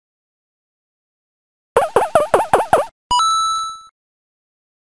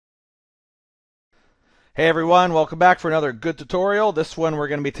Hey everyone, welcome back for another good tutorial. This one we're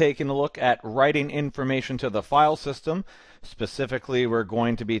going to be taking a look at writing information to the file system. Specifically, we're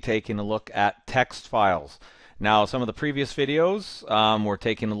going to be taking a look at text files. Now, some of the previous videos, we're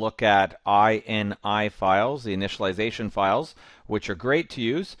taking a look at INI files, the initialization files, which are great to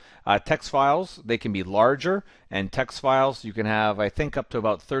use. Text files, they can be larger, and text files, you can have, I think, up to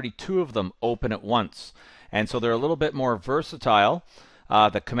about 32 of them open at once. And so they're a little bit more versatile.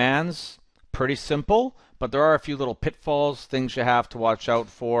 The commands, pretty simple, but there are a few little pitfalls, things you have to watch out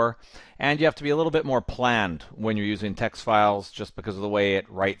for, and you have to be a little bit more planned when you're using text files just because of the way it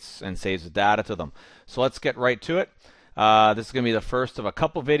writes and saves the data to them. So let's get right to it. This is going to be the first of a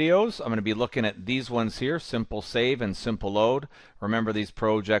couple videos. I'm going to be looking at these ones here, Simple Save and Simple Load. Remember, these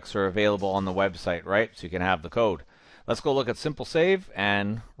projects are available on the website, right? So you can have the code. Let's go look at Simple Save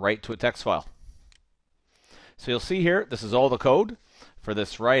and write to a text file. So you'll see here, this is all the code for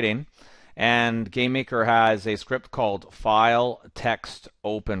this writing. And Gamemaker has a script called file text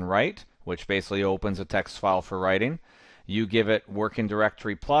open write, which basically opens a text file for writing. You give it working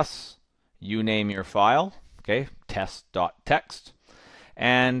directory plus, you name your file, okay, test.txt,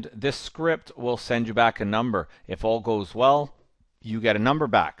 and this script will send you back a number. If all goes well, you get a number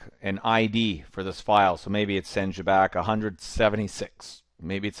back, an ID for this file. So maybe it sends you back 176,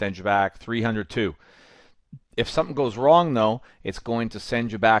 maybe it sends you back 302. If something goes wrong, though, it's going to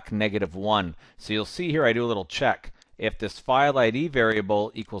send you back -1. So you'll see here I do a little check. If this file ID variable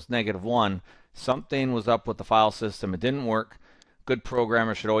equals -1, something was up with the file system. It didn't work. Good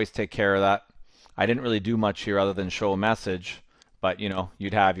programmer should always take care of that. I didn't really do much here other than show a message, but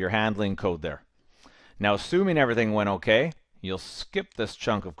you'd have your handling code there. Now, assuming everything went okay, you'll skip this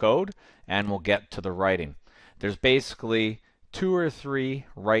chunk of code and we'll get to the writing. There's basically 2 or 3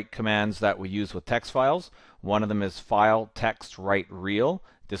 write commands that we use with text files. One of them is file text write real.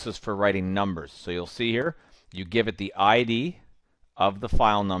 This is for writing numbers. So you'll see here, you give it the ID of the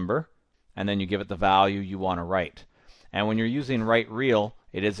file number, and then you give it the value you want to write. And when you're using write real,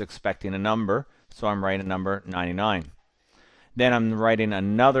 it is expecting a number, so I'm writing number 99. Then I'm writing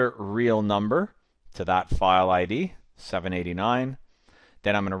another real number to that file ID, 789.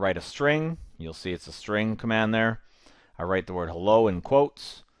 Then I'm going to write a string. You'll see it's a string command there. I write the word hello in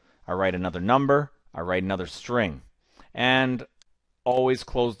quotes. I write another number. I write another string. And always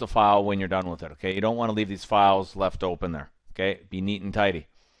close the file when you're done with it, okay? You don't want to leave these files left open there, okay? Be neat and tidy.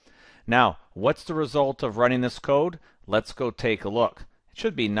 Now, what's the result of running this code? Let's go take a look. It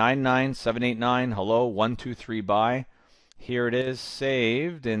should be 99789 hello 123 bye. Here it is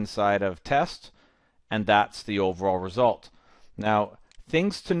saved inside of test, and that's the overall result. Now,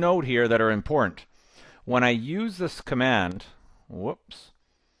 things to note here that are important. When I use this command,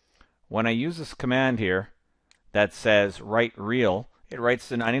 when I use this command here that says write real, it writes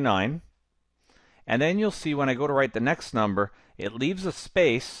to 99. And then you'll see when I go to write the next number, it leaves a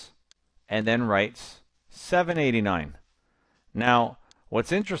space and then writes 789. Now,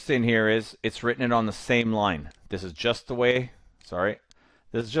 what's interesting here is it's written it on the same line. This is just the way,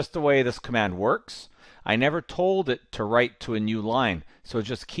 this command works. I never told it to write to a new line, so it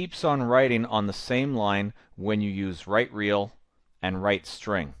just keeps on writing on the same line when you use write real and write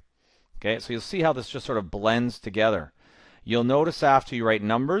string. Okay, so you'll see how this just sort of blends together. You'll notice after you write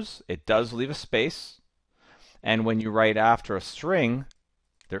numbers, it does leave a space, and when you write after a string,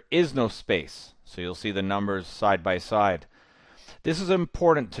 there is no space. So you'll see the numbers side by side. This is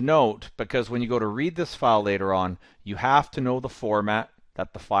important to note because when you go to read this file later on, you have to know the format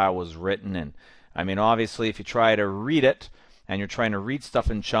that the file was written in. I mean, obviously, if you try to read it and you're trying to read stuff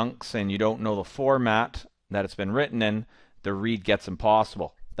in chunks and you don't know the format that it's been written in, the read gets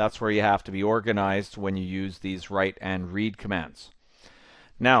impossible. That's where you have to be organized when you use these write and read commands.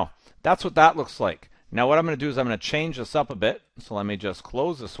 Now, that's what that looks like. Now, what I'm going to do is I'm going to change this up a bit. So let me just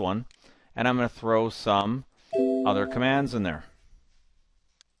close this one, and I'm going to throw some other commands in there.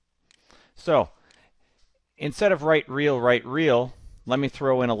 So, instead of write real, let me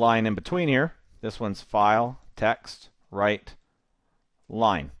throw in a line in between here. This one's file, text, write,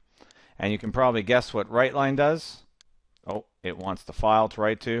 line. And you can probably guess what writeln does. Oh, it wants the file to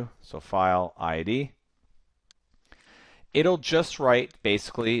write to, so file ID. It'll just write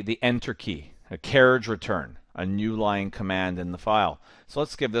basically the enter key, a carriage return, a new line command in the file. So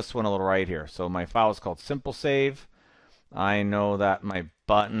let's give this one a little write here. So my file is called Simple Save. I know that my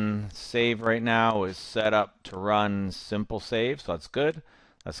button save right now is set up to run Simple Save, so that's good.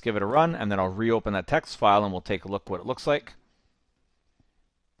 Let's give it a run, and then I'll reopen that text file and we'll take a look what it looks like.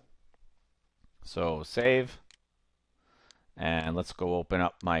 So save. And let's go open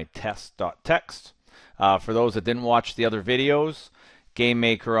up my test.txt. For those that didn't watch the other videos,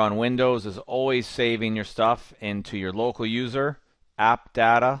 Gamemaker on Windows is always saving your stuff into your local user, app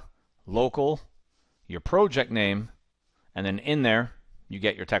data, local, your project name, and then in there you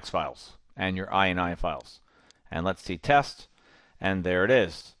get your text files and your INI files. And let's see test, and there it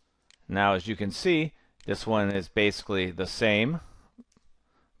is. Now as you can see, this one is basically the same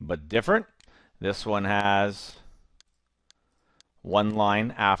but different. This one has one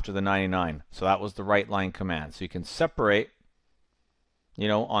line after the 99. So that was the writeln command. So you can separate,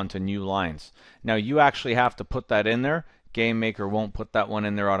 onto new lines. Now you actually have to put that in there. Gamemaker won't put that one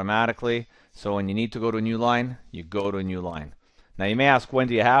in there automatically. So when you need to go to a new line, you go to a new line. Now you may ask, when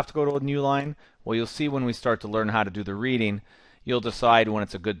do you have to go to a new line? Well, you'll see when we start to learn how to do the reading, you'll decide when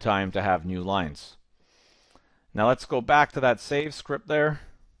it's a good time to have new lines. Now let's go back to that save script there.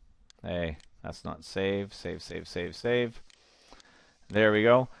 Hey, that's not save. Save. There we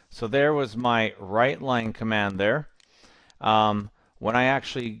go. So there was my writeln command there. When I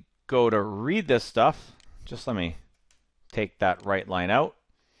actually go to read this stuff, just let me take that writeln out.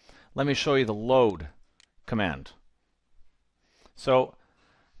 Let me show you the load command. So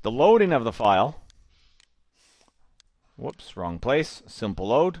the loading of the file, whoops, wrong place, simple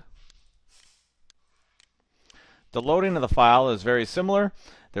load. The loading of the file is very similar.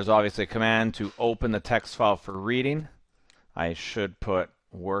 There's obviously a command to open the text file for reading. I should put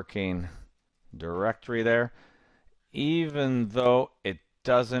working directory there. Even though it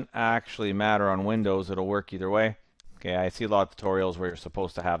doesn't actually matter on Windows, it'll work either way. Okay, I see a lot of tutorials where you're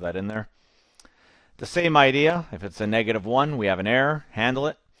supposed to have that in there. The same idea, if it's a -1, we have an error, handle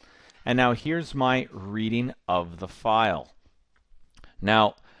it. And now here's my reading of the file.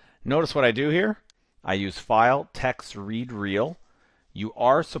 Now, notice what I do here. I use file text read real. You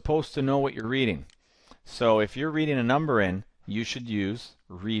are supposed to know what you're reading. So if you're reading a number in, you should use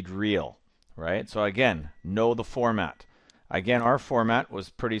read real, right? So again, know the format. Again, our format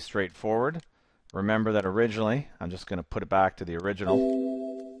was pretty straightforward. Remember that originally, I'm just going to put it back to the original.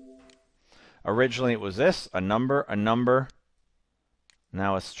 Originally it was this, a number,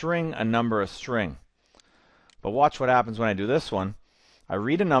 now a string, a number, a string. But watch what happens when I do this one. I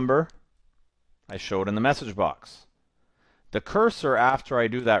read a number, I show it in the message box. The cursor after I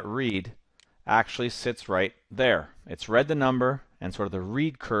do that read actually sits right there. It's read the number and sort of the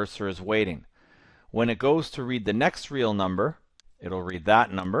read cursor is waiting. When it goes to read the next real number, it'll read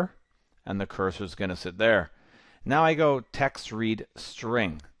that number and the cursor is going to sit there. Now I go text read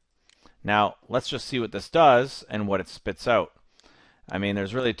string. Now let's just see what this does and what it spits out. I mean,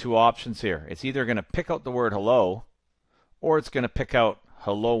 there's really two options here. It's either going to pick out the word hello, or it's going to pick out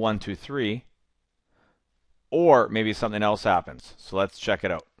hello 1 2 3, or maybe something else happens. So let's check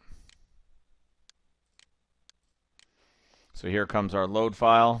it out. So here comes our load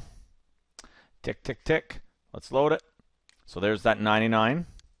file. Tick, tick, tick. Let's load it. So there's that 99.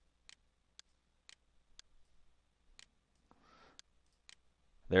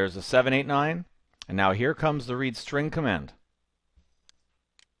 There's a 789. And now here comes the read string command.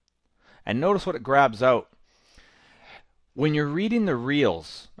 And notice what it grabs out. When you're reading the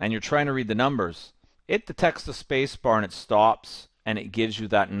reals and you're trying to read the numbers, it detects the space bar and it stops and it gives you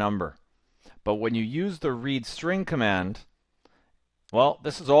that number. But when you use the read string command, well,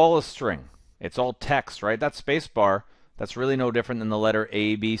 this is all a string. It's all text, right? That space bar, that's really no different than the letter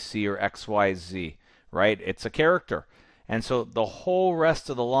A, B, C, or X, Y, Z, right? It's a character. And so the whole rest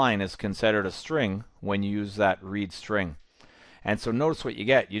of the line is considered a string when you use that read string. And so notice what you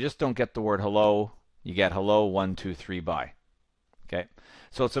get. You just don't get the word hello. You get hello 1 2 3 bye. Okay.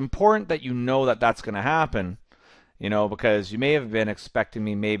 So it's important that you know that that's going to happen, because you may have been expecting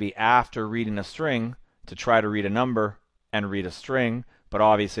me maybe after reading a string to try to read a number and read a string, but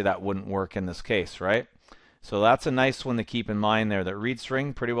obviously that wouldn't work in this case, right? So that's a nice one to keep in mind there, that read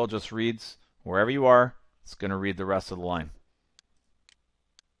string pretty well just reads wherever you are, it's going to read the rest of the line.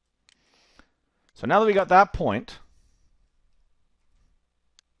 So now that we got that point,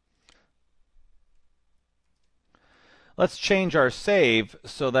 let's change our save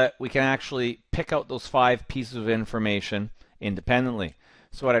so that we can actually pick out those 5 pieces of information independently.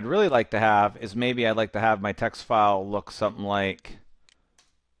 So what I'd really like to have is maybe I'd like to have my text file look something like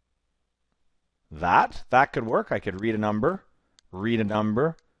that. That could work. I could read a number, read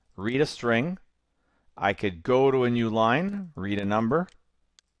a string. I could go to a new line, read a number,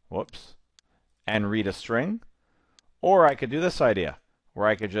 whoops, and read a string. Or I could do this idea, where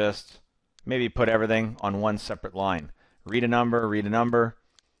I could just maybe put everything on one separate line. Read a number, read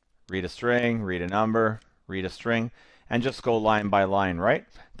a string, read a number, read a string, and just go line by line, right?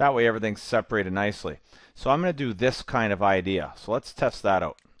 That way everything's separated nicely. So I'm going to do this kind of idea. So let's test that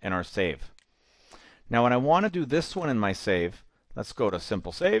out in our save. Now when I want to do this one in my save, Let's go to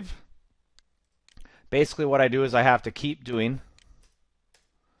simple save. Basically what I do is I have to keep doing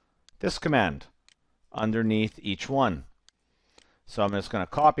this command underneath each one. So I'm just going to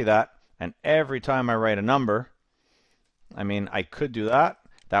copy that, and every time I write a number, I could do that.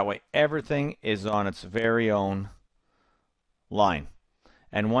 That way everything is on its very own line.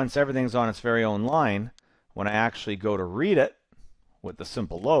 And once everything's on its very own line, when I actually go to read it with the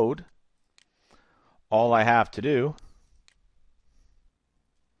simple load, all I have to do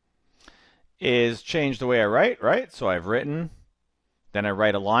is change the way I write, right? So I've written, then I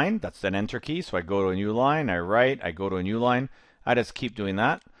write a line, that's an enter key, so I go to a new line, I write, I go to a new line. I just keep doing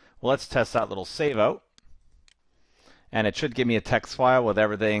that. Well, let's test that little save out. And it should give me a text file with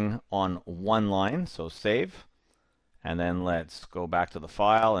everything on one line, so save. And then let's go back to the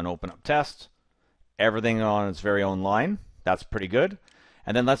file and open up test. Everything on its very own line. That's pretty good.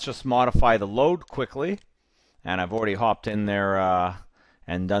 And then let's just modify the load quickly. And I've already hopped in there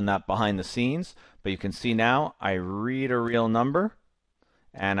and done that behind the scenes. But you can see now I read a real number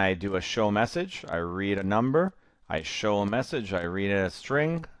and I do a show message. I read a number, I show a message, I read a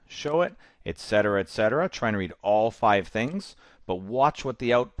string, show it, etc., etc. Trying to read all 5 things. But watch what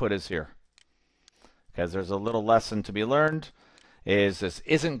the output is here, because there's a little lesson to be learned. Is this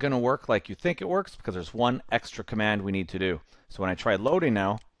isn't going to work like you think it works, because there's one extra command we need to do. So when I try loading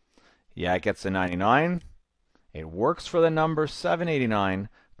now, yeah, it gets a 99. It works for the number 789,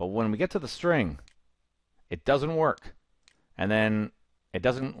 but when we get to the string, it doesn't work. And then it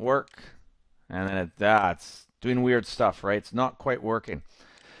doesn't work, and then it's doing weird stuff, right? It's not quite working.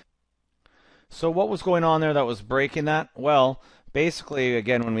 So what was going on there that was breaking that? Well, basically,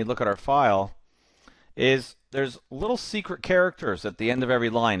 again, when we look at our file, is there's little secret characters at the end of every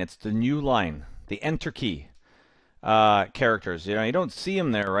line. It's the new line, the enter key characters. You don't see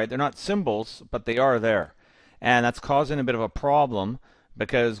them there, right? They're not symbols, but they are there. And that's causing a bit of a problem,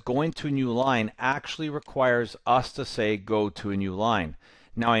 because going to a new line actually requires us to say go to a new line.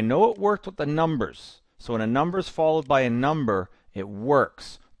 Now I know it worked with the numbers. So when a number is followed by a number, it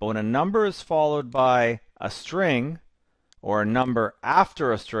works. But when a number is followed by a string, or a number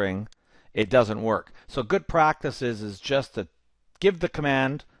after a string, it doesn't work. So good practice is just to give the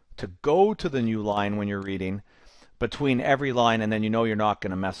command to go to the new line when you're reading between every line, and then you know you're not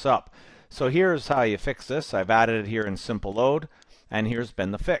going to mess up. So here's how you fix this. I've added it here in simple load, and here's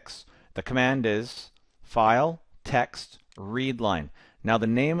been the fix. The command is file text readln. Now the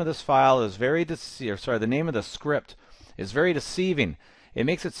name of this file is the name of the script is very deceiving. It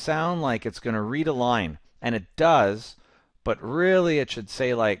makes it sound like it's going to read a line, and it does, but really it should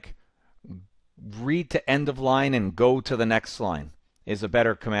say like read to end of line and go to the next line is a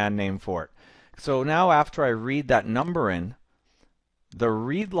better command name for it. So now after I read that number in, the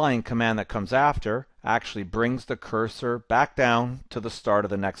readln command that comes after actually brings the cursor back down to the start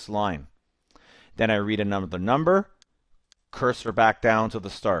of the next line. Then I read another number, cursor back down to the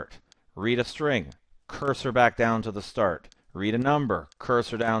start. Read a string, cursor back down to the start. Read a number,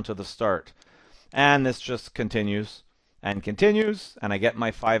 cursor down to the start. And this just continues and continues, and I get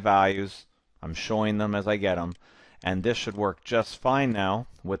my 5 values. I'm showing them as I get them. And this should work just fine now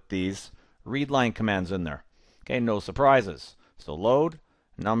with these readln commands in there. Okay, no surprises. So load,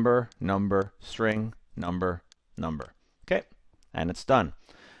 number, number, string, number, number. Okay, and it's done.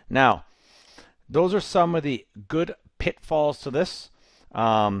 Now, those are some of the good pitfalls to this.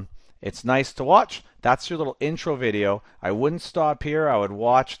 It's nice to watch. That's your little intro video. I wouldn't stop here. I would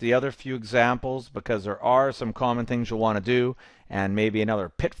watch the other few examples, because there are some common things you'll want to do, and maybe another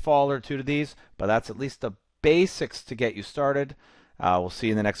pitfall or two to these, but that's at least the basics to get you started. We'll see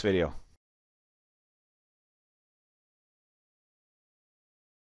you in the next video.